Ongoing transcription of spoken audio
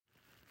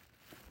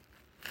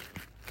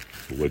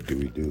What do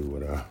we do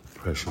with our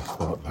precious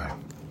thought life?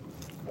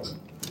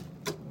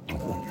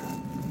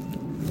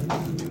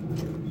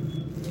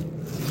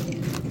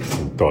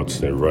 Some thoughts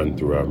that run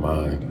through our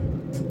mind.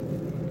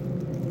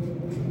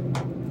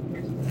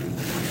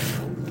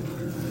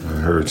 I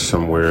heard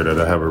somewhere that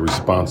I have a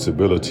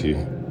responsibility.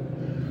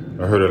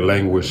 I heard a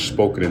language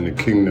spoken in the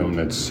kingdom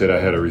that said I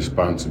had a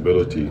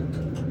responsibility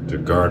to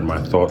guard my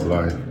thought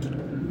life.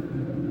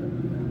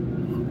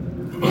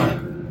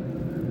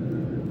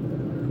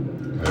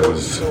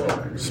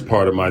 It's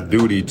part of my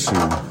duty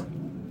to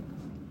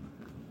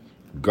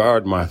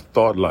guard my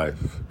thought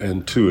life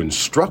and to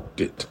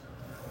instruct it.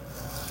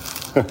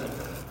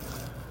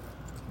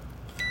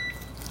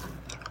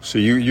 So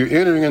you're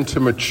entering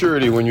into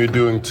maturity when you're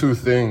doing two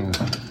things,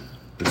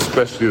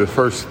 especially the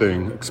first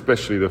thing.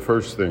 The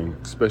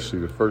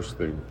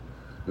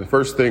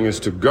first thing is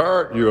to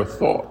guard your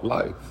thought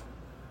life.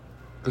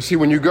 Because see,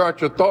 when you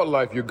guard your thought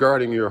life, you're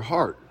guarding your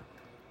heart.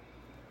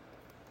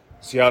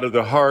 See, out of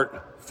the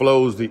heart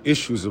flows the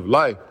issues of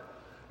life.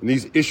 And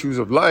these issues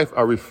of life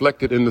are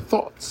reflected in the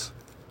thoughts.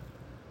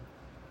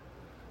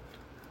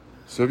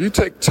 So if you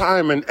take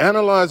time and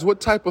analyze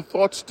what type of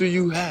thoughts do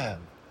you have,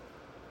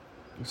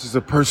 this is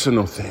a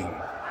personal thing.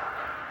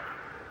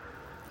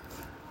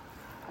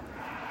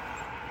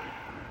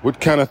 What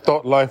kind of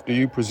thought life do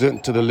you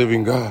present to the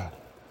living God?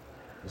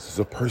 This is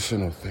a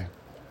personal thing.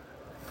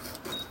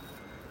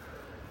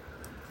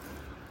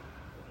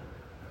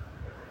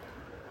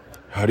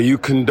 How do you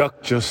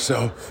conduct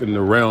yourself in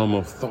the realm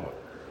of thought?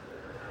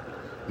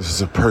 This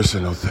is a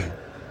personal thing.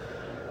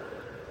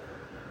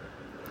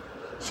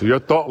 So your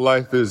thought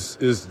life is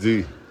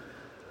the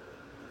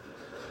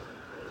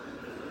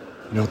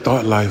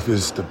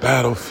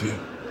battlefield.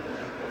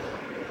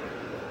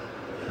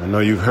 I know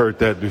you've heard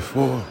that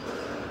before.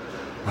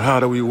 How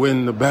do we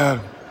win the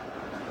battle?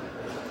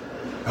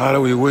 How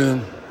do we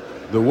win?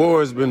 The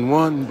war has been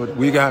won, but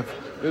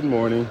good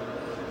morning.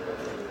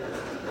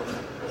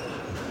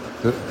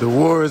 The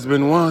war has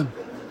been won,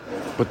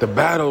 but the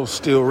battle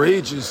still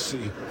rages.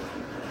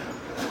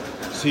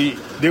 See,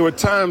 there were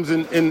times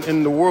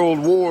in the world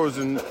wars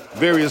and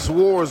various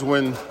wars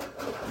when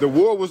the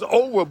war was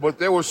over, but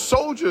there were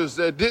soldiers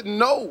that didn't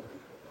know.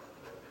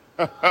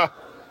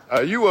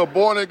 Are you a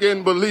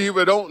born-again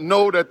believer don't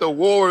know that the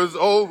war is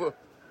over?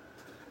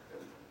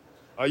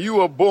 Are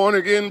you a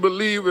born-again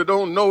believer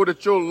don't know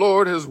that your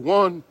Lord has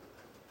won?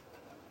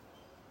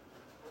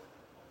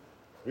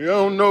 You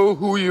don't know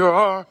who you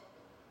are.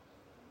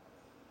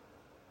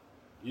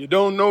 You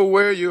don't know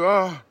where you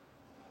are.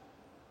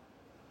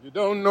 You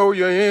don't know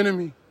your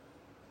enemy.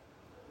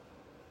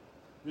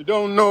 You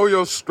don't know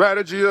your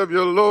strategy of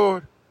your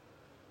Lord.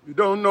 You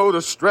don't know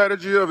the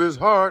strategy of his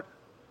heart.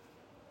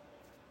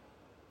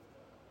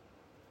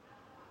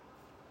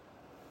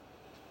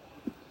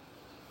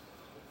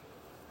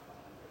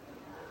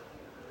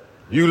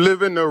 You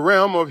live in the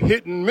realm of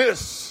hit and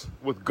miss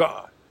with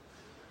God.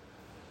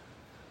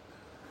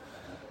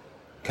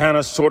 Kind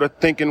of sort of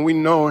thinking we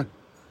know it.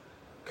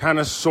 Kind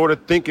of sort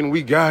of thinking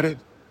we got it.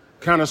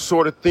 Kind of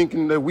sort of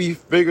thinking that we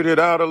figured it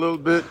out a little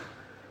bit.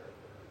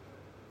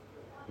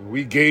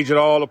 We gauge it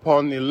all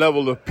upon the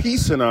level of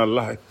peace in our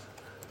life.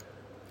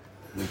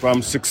 If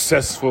I'm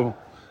successful,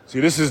 see,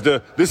 this is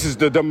the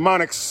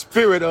demonic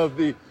spirit of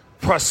the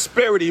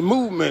prosperity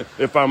movement.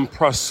 If I'm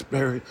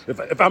prosperity,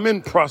 if I'm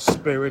in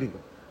prosperity,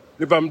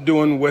 if I'm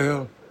doing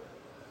well.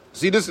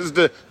 See, this is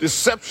the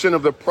deception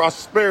of the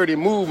prosperity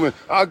movement.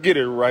 I'll get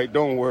it right,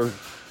 don't worry.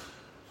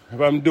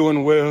 If I'm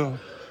doing well,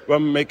 if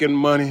I'm making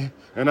money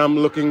and I'm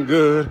looking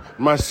good,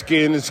 my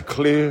skin is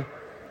clear,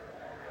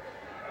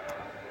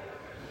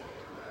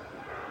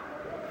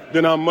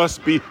 then I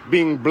must be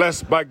being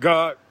blessed by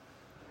God.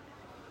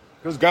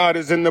 Because God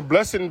is in the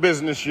blessing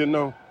business, you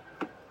know.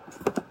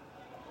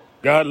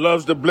 God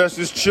loves to bless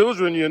his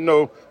children, you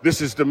know. This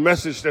is the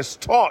message that's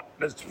taught,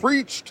 that's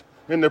preached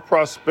in the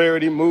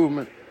prosperity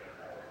movement.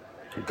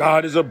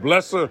 God is a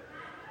blesser.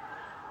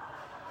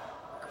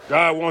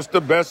 God wants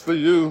the best for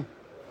you.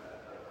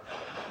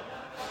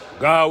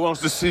 God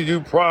wants to see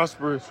you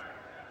prosperous.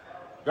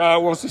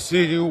 God wants to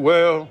see you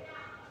well.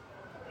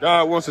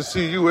 God wants to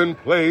see you in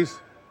place.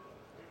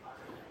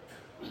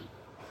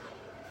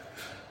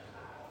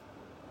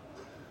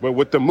 But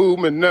what the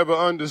movement never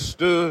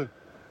understood,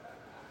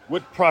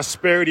 what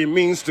prosperity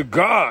means to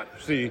God.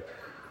 See,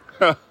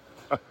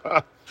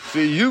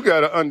 see, you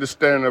got an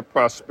understanding of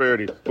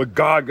prosperity, but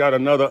God got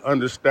another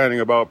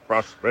understanding about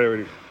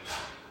prosperity.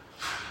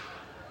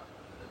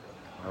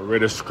 I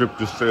read a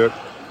scripture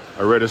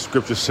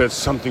said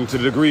something to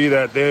the degree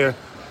that they're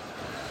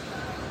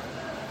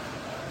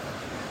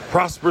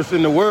prosperous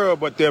in the world,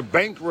 but they're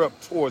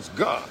bankrupt towards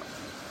God.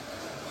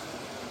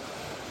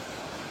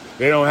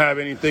 They don't have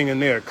anything in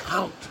their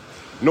account.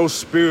 No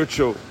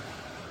spiritual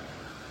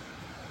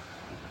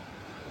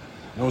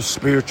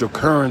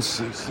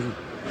currency. See?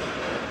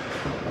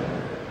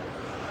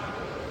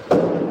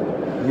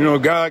 You know,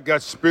 God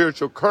got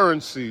spiritual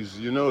currencies.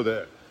 You know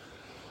that.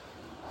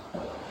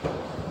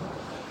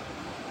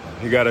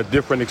 He got a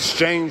different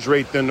exchange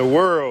rate than the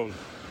world.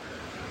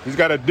 He's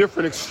got a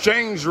different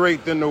exchange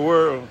rate than the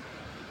world.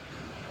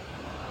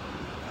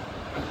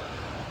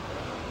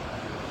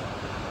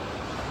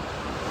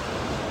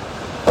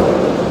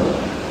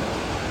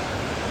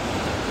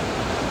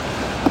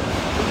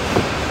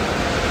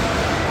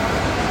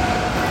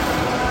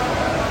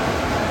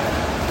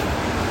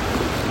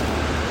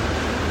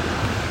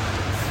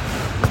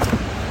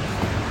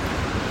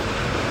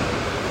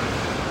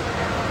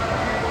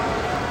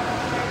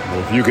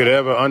 If you could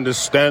ever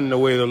understand the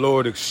way the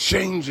Lord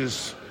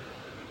exchanges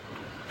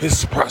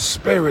his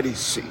prosperity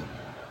seed.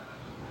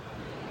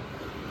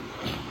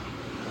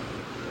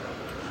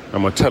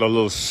 I'm going to tell a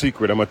little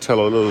secret.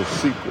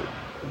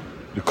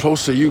 The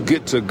closer you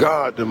get to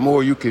God, the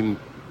more you can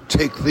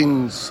take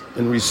things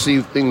and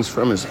receive things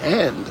from his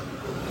hand.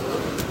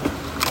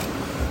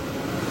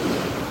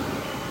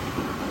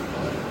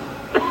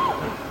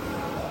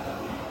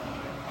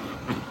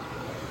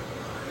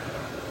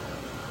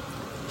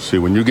 See,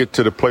 when you get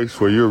to the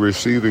place where you're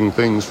receiving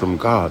things from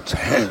God's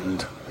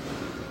hand,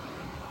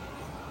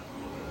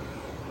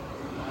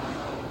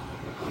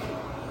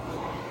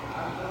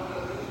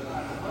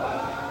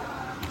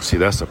 see,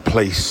 that's a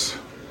place.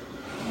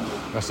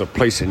 That's a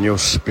place in your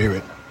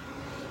spirit.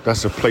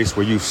 That's a place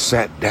where you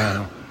sat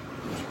down.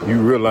 You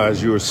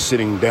realize you're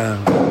sitting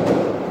down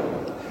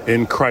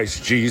in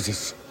Christ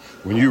Jesus.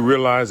 When you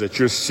realize that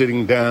you're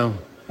sitting down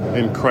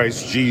in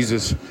Christ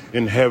Jesus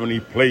in heavenly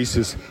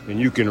places, and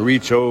you can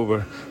reach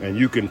over and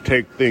you can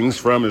take things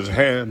from his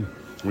hand.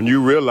 When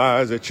you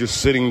realize that you're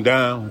sitting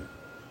down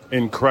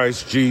in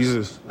Christ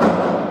Jesus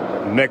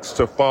next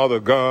to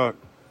Father God,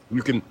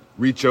 you can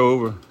reach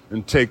over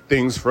and take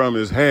things from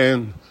his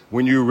hand.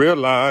 When you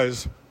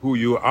realize who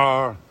you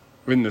are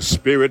in the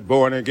spirit,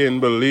 born again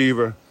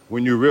believer,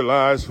 when you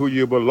realize who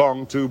you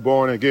belong to,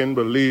 born again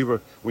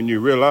believer, when you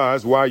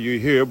realize why you're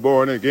here,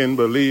 born again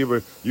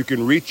believer, you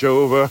can reach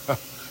over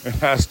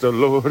and ask the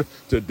Lord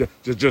to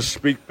just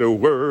speak the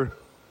word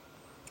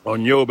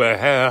on your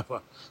behalf.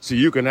 See,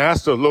 you can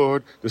ask the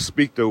Lord to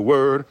speak the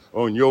word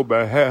on your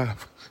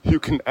behalf. You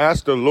can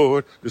ask the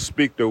Lord to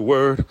speak the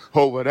word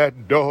over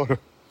that daughter.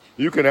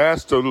 You can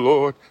ask the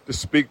Lord to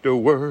speak the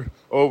word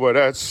over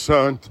that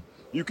son.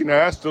 You can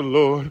ask the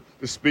Lord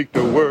to speak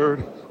the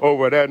word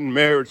over that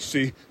marriage.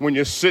 See, when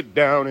you sit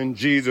down in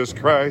Jesus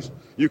Christ,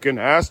 you can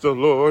ask the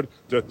Lord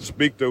to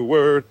speak the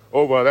word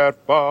over that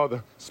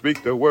father,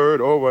 speak the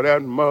word over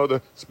that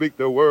mother, speak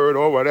the word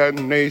over that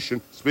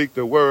nation, speak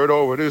the word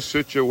over this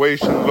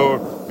situation,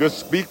 Lord. Just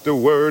speak the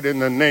word in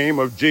the name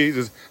of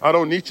Jesus. I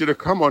don't need you to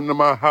come under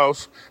my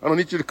house. I don't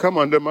need you to come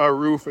under my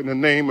roof in the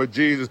name of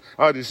Jesus.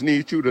 I just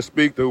need you to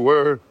speak the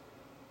word.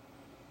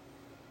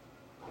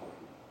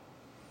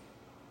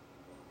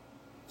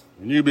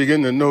 And you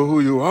begin to know who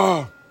you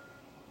are.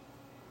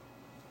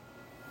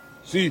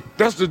 See,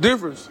 that's the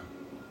difference.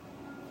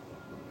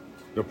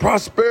 The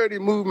prosperity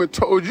movement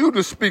told you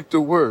to speak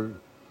the word.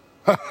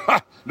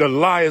 The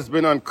lie has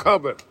been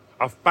uncovered.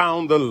 I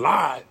found the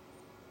lie.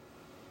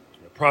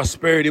 The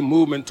prosperity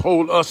movement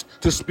told us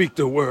to speak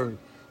the word.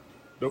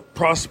 The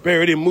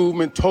prosperity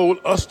movement told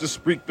us to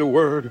speak the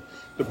word.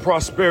 The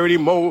prosperity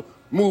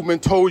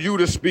movement told you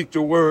to speak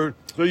the word.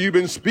 So you've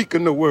been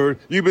speaking the word.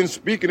 You've been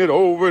speaking it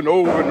over and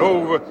over and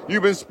over.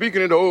 You've been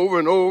speaking it over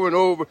and over and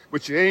over,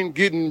 but you ain't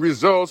getting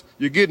results.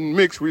 You're getting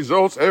mixed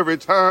results every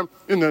time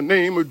in the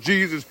name of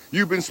Jesus.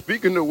 You've been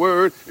speaking the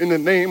word in the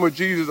name of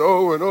Jesus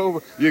over and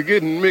over. You're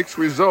getting mixed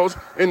results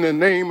in the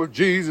name of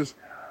Jesus.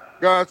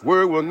 God's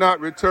word will not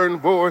return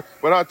void.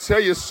 But I'll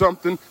tell you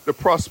something, the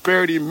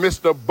prosperity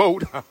missed the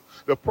boat.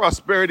 The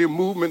prosperity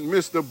movement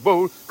missed the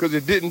boat because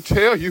it didn't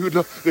tell you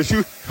that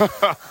you,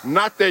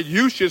 not that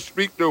you should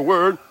speak the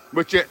word,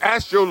 but you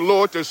asked your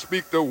Lord to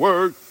speak the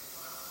word.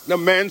 The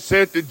man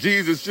said to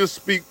Jesus, just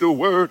speak the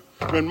word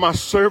and my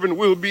servant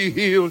will be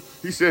healed.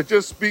 He said,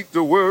 just speak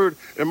the word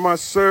and my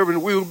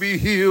servant will be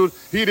healed.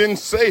 He didn't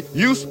say,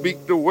 you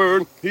speak the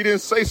word. He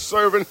didn't say,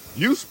 servant,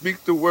 you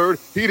speak the word.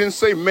 He didn't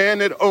say, man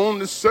that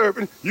owned the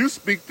servant, you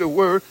speak the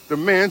word. The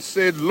man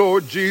said,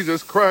 Lord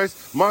Jesus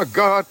Christ, my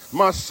God,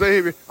 my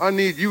Savior, I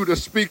need you to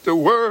speak the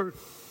word.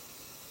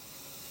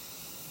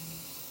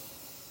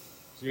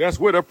 See, that's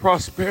where the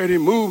prosperity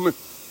movement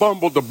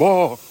fumbled the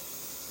ball.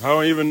 I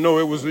don't even know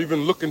it was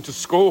even looking to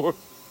score.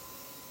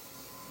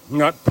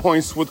 Not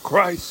points with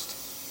Christ.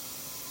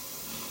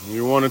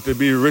 We wanted to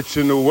be rich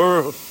in the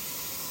world.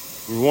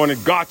 We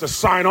wanted God to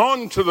sign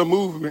on to the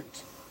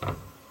movement.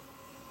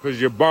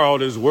 Because you borrowed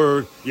his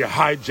word. You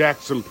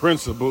hijacked some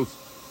principles.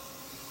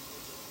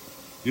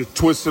 You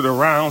twisted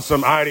around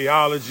some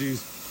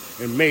ideologies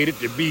and made it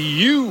to be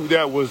you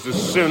that was the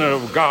center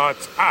of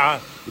God's eye.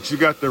 But you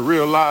got to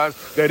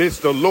realize that it's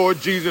the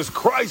Lord Jesus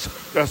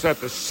Christ that's at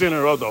the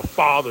center of the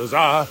Father's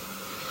eye.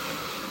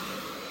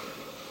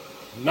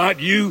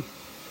 Not you.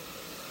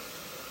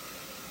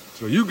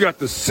 So you got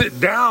to sit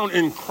down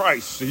in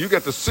Christ. So you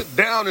got to sit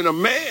down in a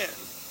man.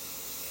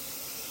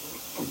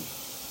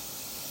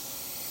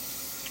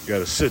 You got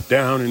to sit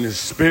down in his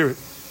spirit.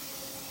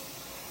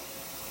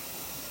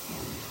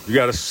 You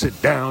got to sit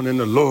down in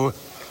the Lord.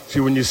 See,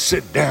 when you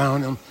sit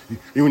down in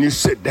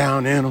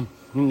him,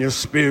 in your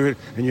spirit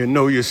and you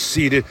know you're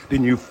seated,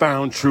 then you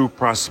found true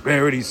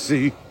prosperity.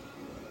 See,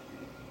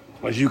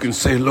 as you can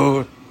say,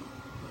 Lord,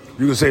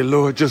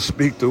 just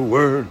speak the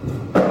word.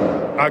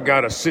 I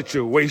got a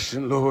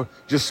situation, Lord,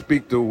 just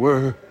speak the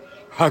word.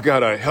 I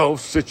got a health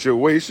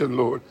situation,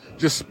 Lord,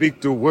 just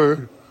speak the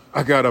word.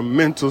 I got a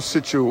mental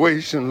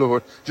situation,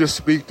 Lord, just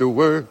speak the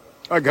word.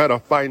 I got a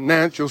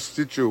financial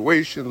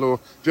situation, Lord,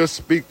 just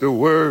speak the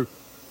word.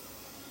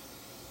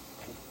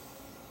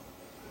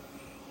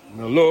 And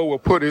the Lord will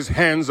put his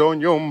hands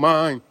on your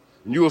mind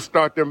and you'll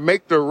start to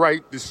make the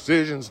right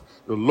decisions.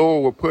 The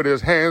Lord will put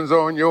his hands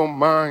on your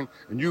mind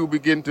and you'll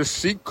begin to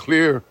see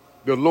clear.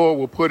 The Lord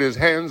will put his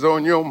hands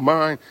on your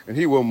mind and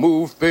he will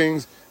move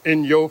things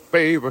in your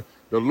favor.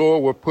 The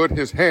Lord will put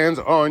his hands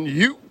on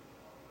you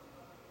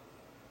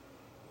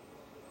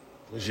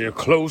because you're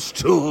close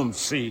to him,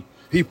 see.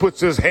 He puts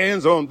his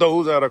hands on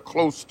those that are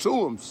close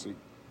to him, see.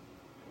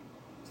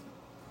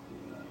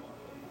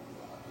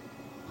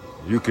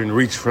 You can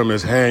reach from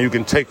his hand. You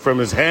can take from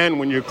his hand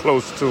when you're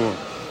close to him.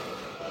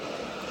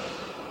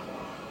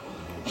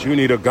 But you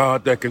need a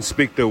God that can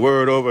speak the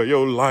word over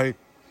your life.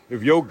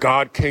 If your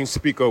God can't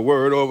speak a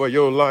word over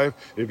your life,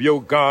 if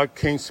your God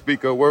can't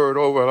speak a word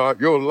over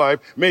your life,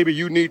 maybe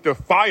you need to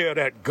fire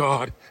that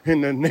God in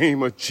the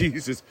name of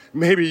Jesus.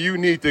 Maybe you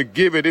need to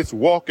give it its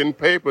walking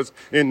papers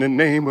in the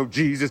name of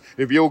Jesus.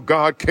 If your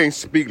God can't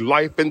speak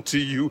life into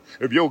you,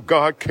 if your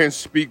God can't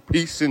speak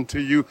peace into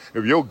you,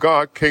 if your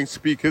God can't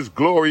speak his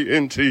glory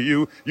into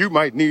you, you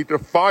might need to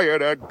fire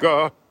that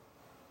God.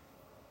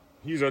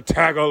 He's a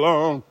tag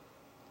along.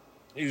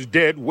 He's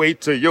dead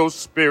weight to your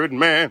spirit,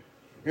 man.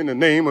 In the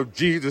name of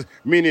Jesus,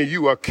 many of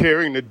you are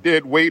carrying the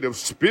dead weight of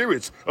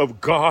spirits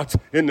of God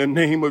in the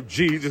name of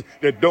Jesus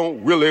that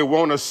don't really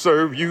want to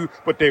serve you,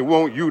 but they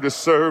want you to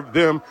serve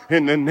them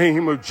in the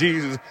name of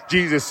Jesus.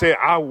 Jesus said,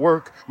 I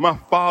work, my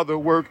Father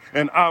work,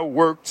 and I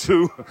work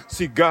too.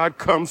 See, God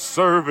comes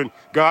serving.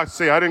 God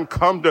say, I didn't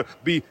come to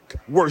be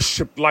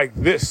worshiped like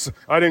this.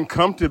 I didn't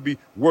come to be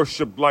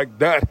worshiped like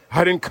that.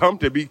 I didn't come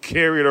to be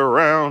carried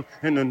around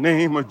in the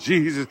name of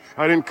Jesus.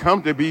 I didn't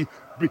come to be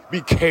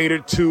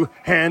catered to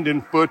hand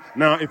and foot.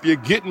 Now, if you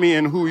get me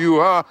in who you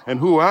are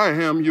and who I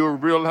am, you'll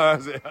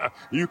realize that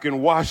you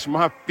can wash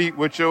my feet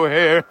with your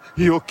hair.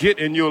 You'll get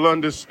and you'll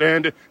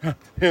understand it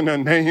in the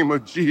name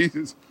of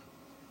Jesus.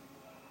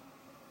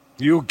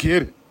 You'll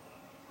get it.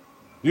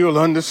 You'll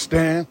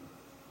understand.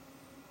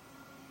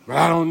 But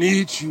I don't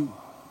need you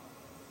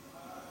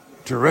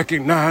to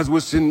recognize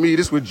what's in me.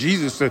 This is what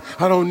Jesus said.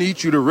 I don't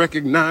need you to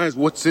recognize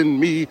what's in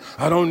me.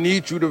 I don't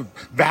need you to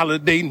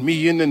validate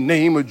me in the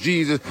name of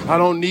Jesus. I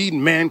don't need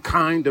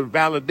mankind to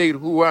validate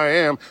who I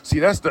am. See,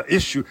 that's the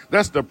issue.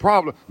 That's the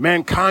problem.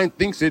 Mankind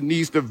thinks it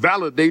needs to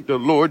validate the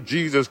Lord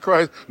Jesus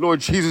Christ. Lord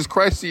Jesus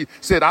Christ, he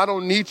said, I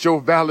don't need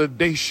your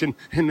validation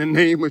in the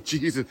name of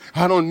Jesus.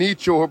 I don't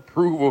need your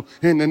approval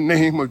in the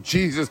name of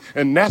Jesus.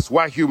 And that's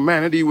why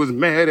humanity was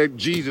mad at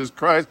Jesus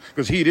Christ,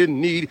 because he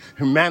didn't need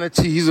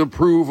humanity's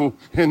approval.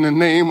 In the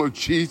name of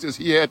Jesus,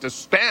 he had to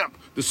stamp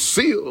the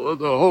seal of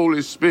the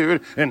Holy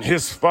Spirit, and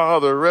his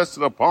Father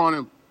rested upon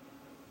him.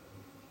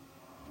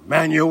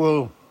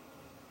 Emmanuel,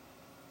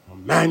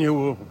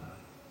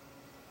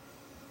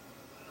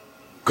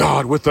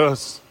 God with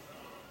us.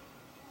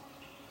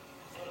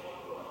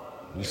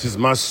 This is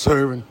my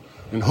servant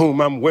in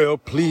whom I'm well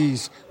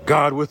pleased,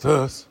 God with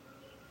us.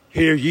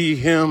 Hear ye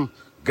him,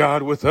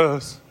 God with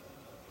us.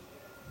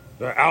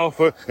 The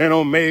Alpha and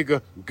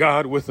Omega,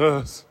 God with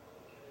us.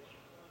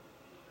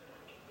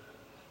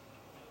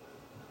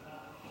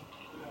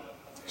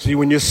 See,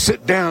 when you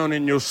sit down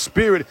in your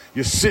spirit,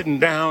 you're sitting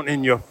down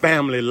in your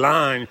family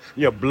line,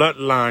 your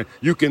bloodline.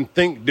 You can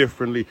think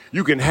differently.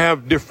 You can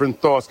have different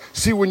thoughts.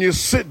 See, when you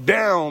sit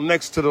down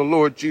next to the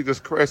Lord Jesus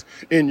Christ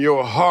in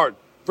your heart,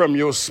 from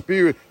your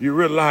spirit, you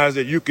realize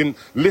that you can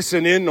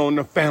listen in on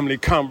the family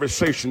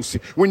conversation. See,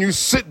 when you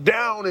sit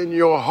down in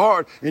your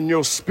heart, in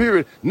your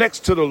spirit,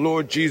 next to the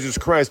Lord Jesus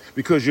Christ,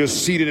 because you're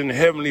seated in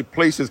heavenly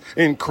places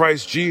in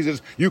Christ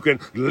Jesus, you can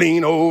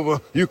lean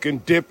over, you can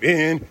dip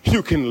in,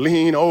 you can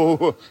lean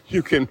over,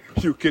 you can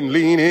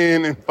lean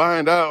in and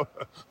find out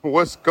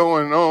what's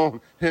going on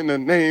in the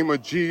name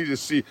of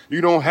Jesus. See, you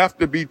don't have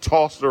to be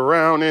tossed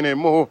around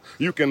anymore.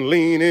 You can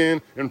lean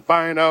in and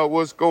find out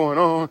what's going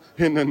on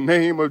in the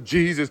name of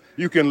Jesus.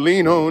 You can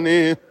lean on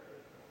in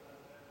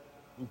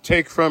and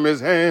take from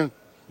his hand.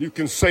 You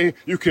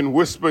can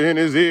whisper in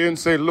his ear and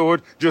say,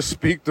 Lord, just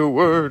speak the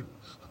word.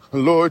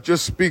 Lord,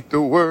 just speak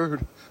the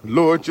word.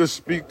 Lord, just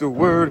speak the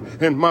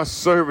word, and my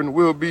servant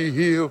will be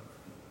healed.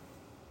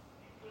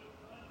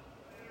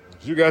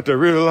 You got to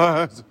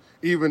realize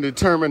Even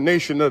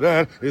determination of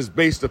that is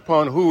based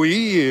upon who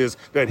he is,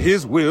 that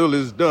his will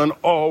is done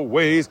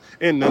always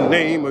in the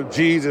name of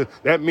Jesus.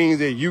 That means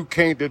that you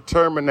can't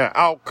determine the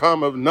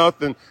outcome of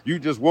nothing. You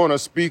just want to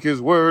speak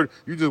his word.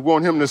 You just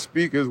want him to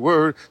speak his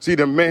word. See,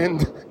 the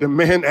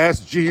man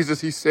asked Jesus,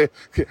 he said,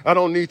 I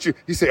don't need you.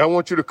 He said, I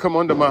want you to come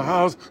under my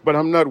house, but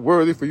I'm not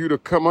worthy for you to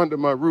come under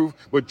my roof,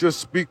 but just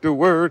speak the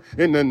word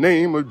in the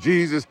name of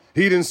Jesus.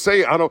 He didn't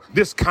say,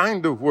 this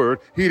kind of word.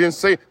 He didn't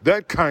say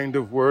that kind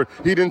of word.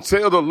 He didn't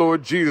tell the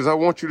Lord Jesus, I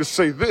want you to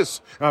say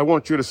this. I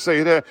want you to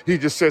say that. He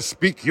just said,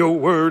 speak your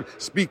word,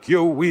 speak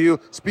your will,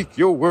 speak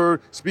your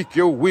word, speak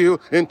your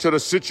will into the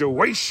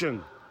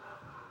situation.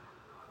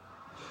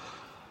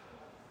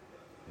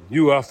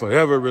 You are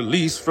forever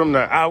released from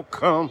the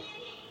outcome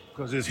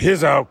because it's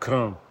his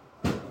outcome.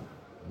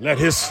 Let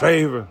his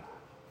favor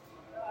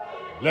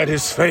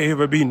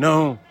be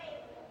known.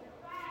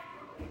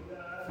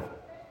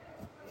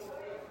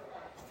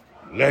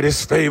 Let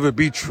his favor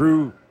be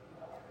true.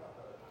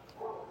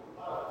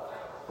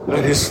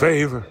 Let his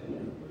favor.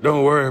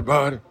 Don't worry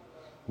about it.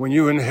 When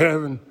you're in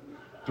heaven,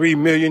 3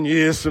 million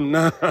years from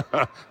now,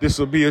 this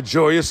will be a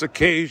joyous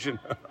occasion.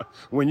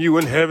 When you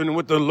in heaven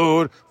with the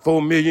Lord,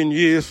 4 million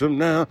years from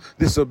now,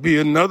 this will be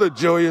another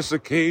joyous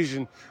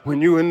occasion.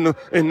 When you in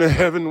the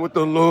heaven with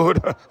the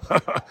Lord,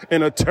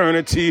 in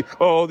eternity,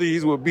 all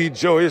these will be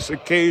joyous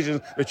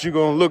occasions that you're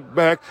going to look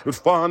back with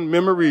fond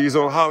memories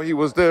on how he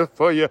was there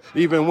for you,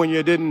 even when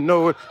you didn't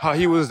know it, how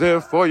he was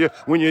there for you,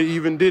 when you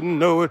even didn't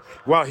know it,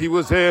 while he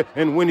was there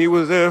and when he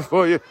was there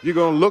for you. You're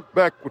going to look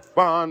back with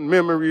fond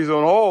memories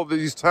on all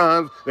these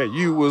times that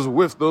you was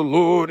with the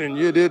Lord and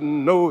you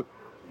didn't know it.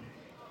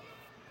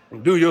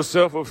 Do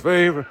yourself a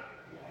favor.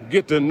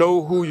 Get to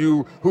know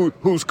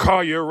whose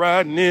car you're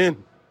riding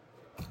in.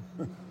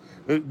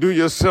 Do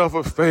yourself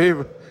a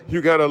favor.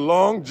 You got a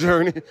long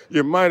journey.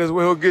 You might as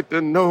well get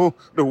to know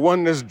the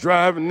one that's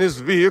driving this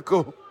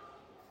vehicle.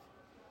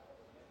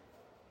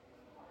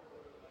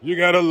 You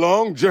got a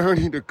long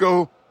journey to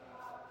go.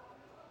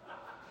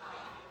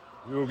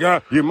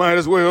 You might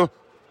as well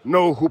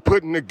know who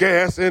putting the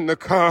gas in the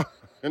car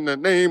in the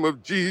name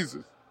of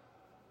Jesus.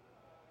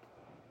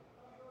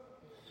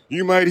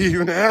 You might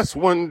even ask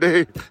one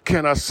day,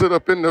 can I sit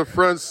up in the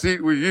front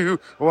seat with you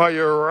while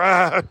you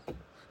ride,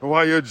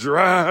 while you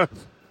drive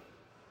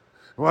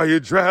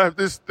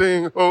this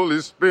thing, Holy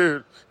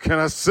Spirit? Can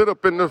I sit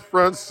up in the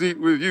front seat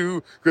with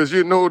you? Because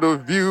you know the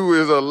view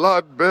is a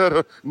lot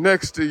better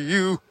next to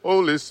you,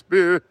 Holy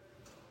Spirit.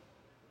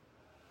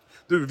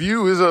 The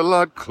view is a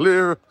lot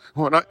clearer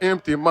when I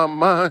empty my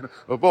mind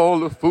of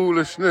all the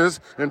foolishness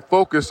and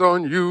focus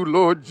on you,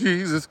 Lord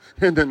Jesus,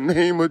 in the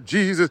name of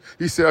Jesus.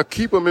 He said, I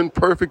keep them in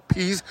perfect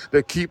peace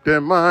that keep their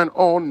mind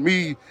on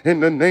me in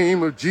the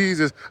name of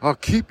Jesus. I'll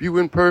keep you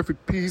in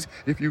perfect peace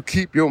if you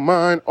keep your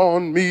mind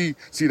on me.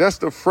 See, that's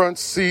the front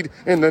seat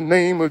in the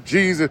name of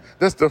Jesus.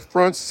 That's the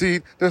front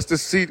seat. That's the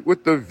seat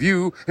with the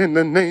view in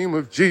the name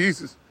of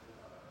Jesus.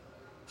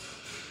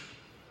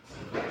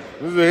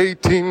 This is an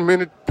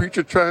 18-minute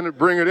preacher trying to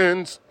bring it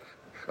in.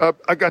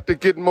 I got to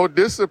get more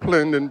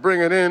disciplined and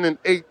bring it in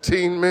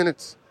 18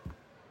 minutes.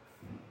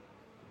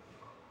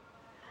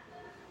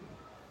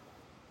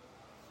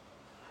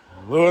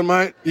 Lord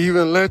might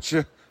even let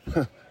you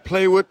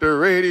play with the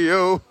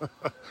radio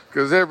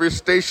because every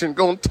station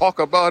going to talk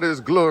about his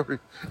glory.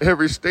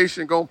 Every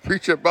station going to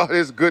preach about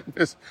his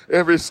goodness.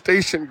 Every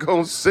station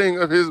going to sing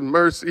of his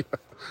mercy.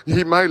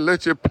 He might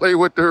let you play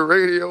with the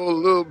radio a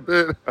little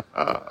bit.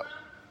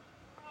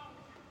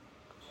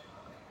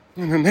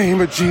 In the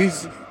name of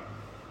Jesus.